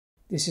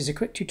This is a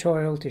quick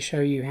tutorial to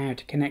show you how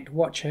to connect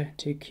Wotja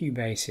to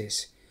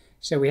Cubasis.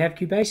 So we have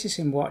Cubasis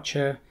and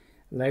Wotja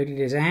loaded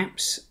as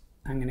apps.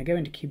 I'm going to go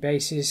into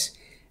Cubasis,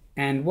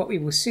 and what we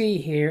will see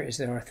here is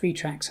there are 3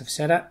 tracks I've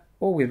set up,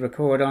 all with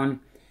record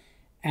on.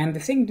 And the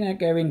thing to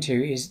go into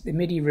is the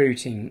MIDI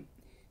routing.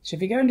 So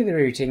if you go into the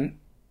routing,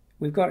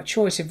 we've got a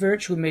choice of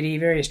virtual MIDI,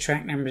 various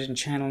track numbers and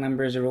channel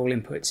numbers are all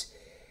inputs.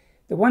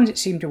 The ones that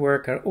seem to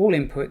work are all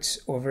inputs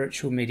or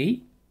virtual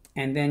MIDI,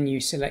 and then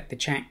you select the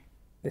channel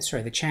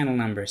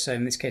number. So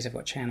in this case I've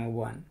got channel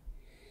 1.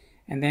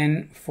 And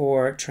then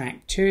for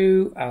track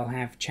 2 I'll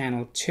have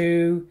channel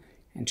 2,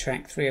 and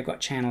track 3 I've got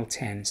channel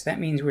 10. So that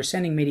means we're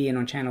sending MIDI in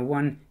on channel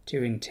 1,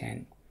 2 and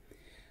 10.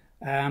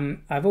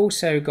 I've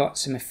also got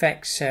some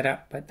effects set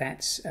up, but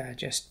that's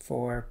just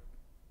for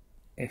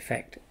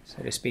effect,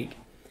 so to speak.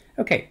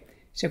 Okay,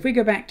 so if we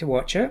go back to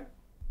Wotja,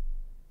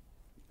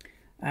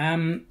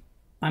 I'm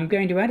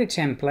going to add a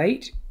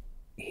template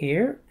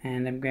here,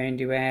 and I'm going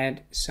to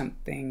add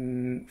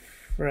something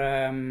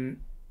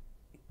from,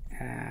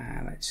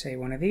 let's say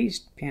one of these,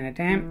 piano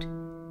damped.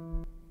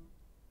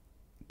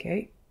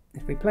 Okay,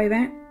 if we play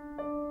that,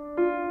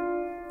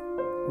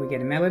 we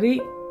get a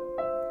melody.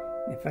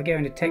 If I go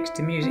into text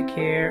to music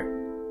here,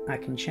 I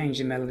can change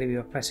the melody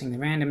by pressing the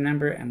random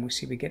number, and we'll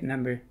see we get a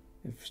number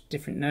of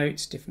different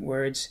notes, different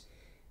words,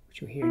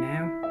 which we'll hear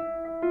now.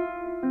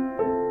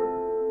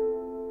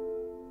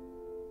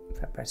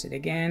 If I press it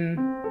again,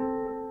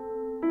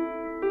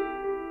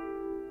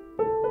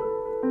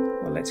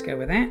 well, let's go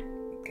with that.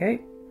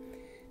 Okay,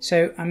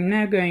 so I'm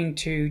now going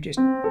to just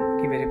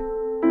give it a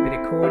bit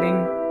of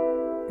chording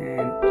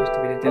and just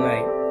a bit of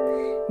delay.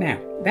 Now,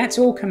 that's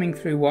all coming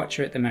through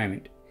Wotja at the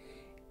moment.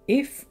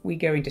 If we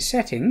go into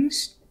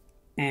settings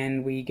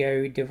and we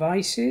go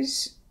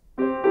devices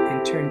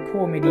and turn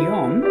core MIDI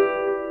on,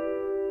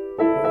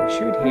 what we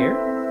should hear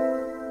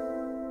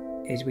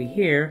is we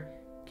hear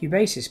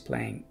Cubasis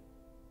playing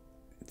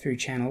through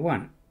channel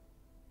 1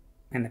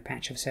 and the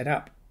patch I've set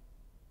up.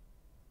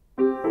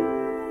 If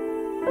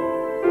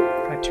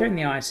I turn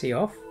the ISE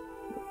off,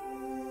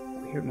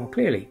 we hear it more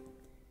clearly.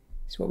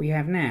 So what we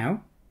have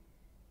now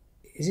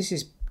is this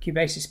is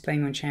Cubasis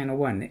playing on channel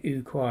 1, the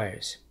OO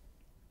choirs.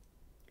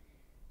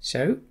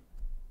 So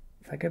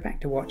if I go back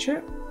to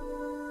Wotja,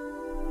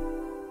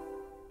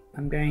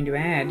 I'm going to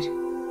add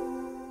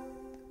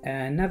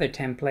another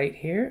template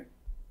here,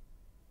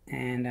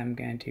 and I'm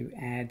going to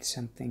add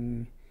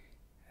something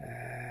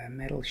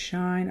metal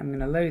shine. I'm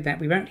going to load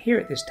that. We won't hear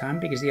it this time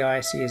because the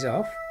ISE is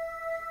off,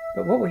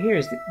 but what we'll hear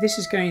is that this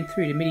is going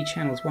through to MIDI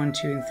channels 1,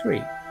 2 and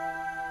 3.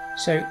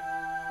 So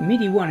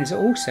MIDI 1 is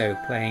also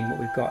playing what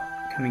we've got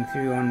coming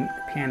through on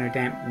piano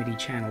damp MIDI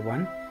channel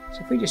 1. So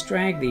if we just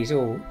drag these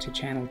all to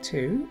channel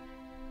 2,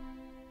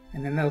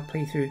 and then they'll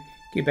play through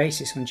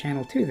Cubasis on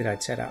channel 2 that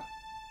I'd set up.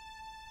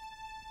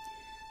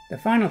 The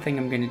final thing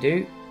I'm going to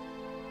do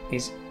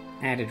is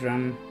add a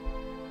drum,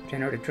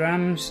 generative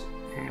drums,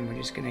 and we're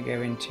just going to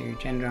go into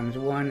Gen Drums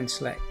 1 and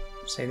select,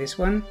 say, this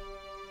one.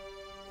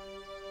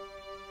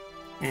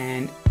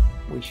 And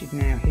we should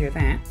now hear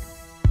that.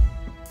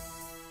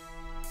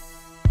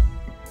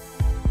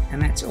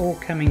 And that's all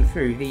coming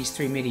through these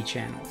 3 MIDI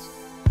channels,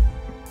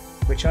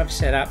 which I've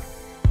set up,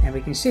 and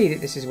we can see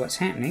that this is what's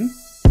happening.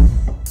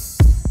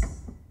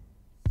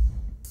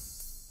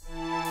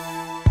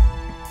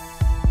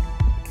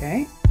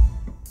 Okay,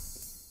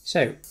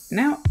 so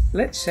now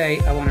let's say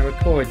I want to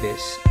record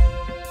this.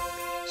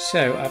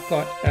 So I've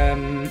got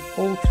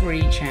all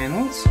 3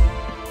 channels,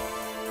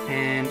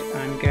 and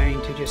I'm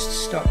going to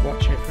just stop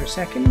Wotja for a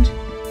second.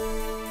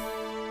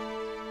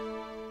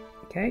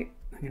 Okay,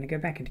 I'm going to go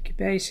back into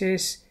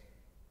Cubasis,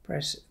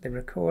 press the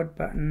record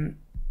button,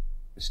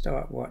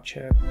 start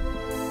Wotja,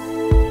 and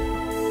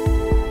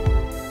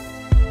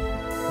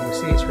we'll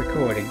see it's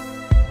recording.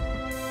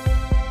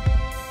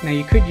 Now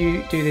you could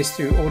do this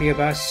through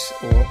AudioBus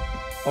or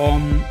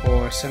OM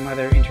or some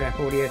other inter-app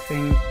audio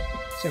thing.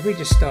 So if we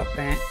just stop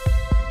that,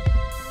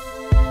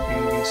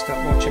 and we can stop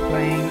Wotja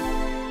playing,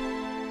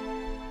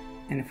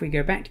 and if we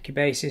go back to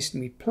Cubasis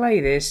and we play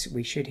this,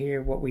 we should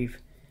hear what we've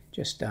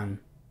just done.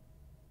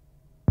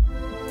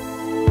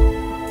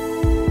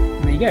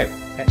 And there you go,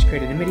 that's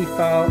created a MIDI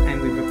file,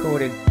 and we've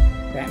recorded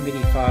that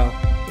MIDI file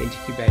into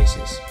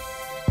Cubasis.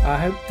 I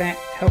hope that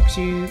helps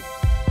you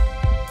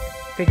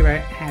figure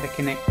out how to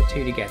connect the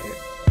 2 together.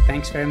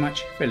 Thanks very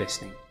much for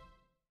listening.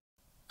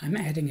 I'm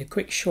adding a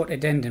quick short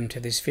addendum to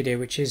this video,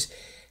 which is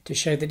to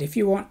show that if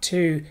you want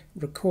to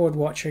record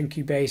Wotja and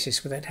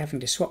Cubasis without having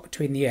to swap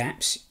between the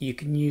apps, you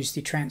can use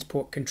the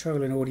transport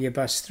control in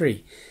AudioBus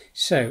 3.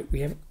 So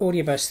we have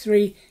AudioBus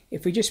 3.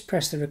 If we just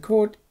press the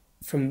record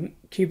from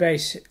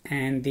Cubase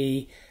and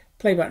the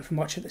play button from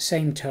Wotja at the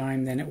same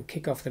time, then it will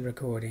kick off the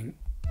recording.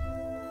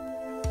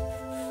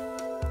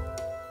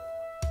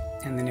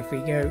 And then if we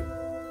go,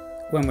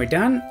 when we're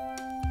done,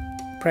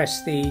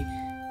 press the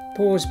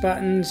pause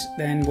buttons,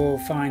 then we'll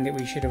find that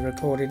we should have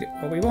recorded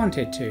what we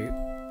wanted to.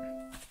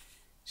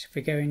 So if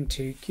we go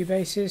into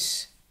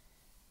Cubasis,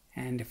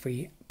 and if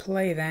we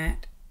play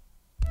that,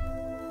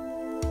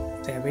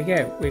 there we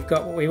go, we've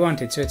got what we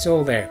wanted, so it's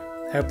all there.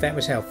 Hope that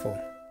was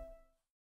helpful.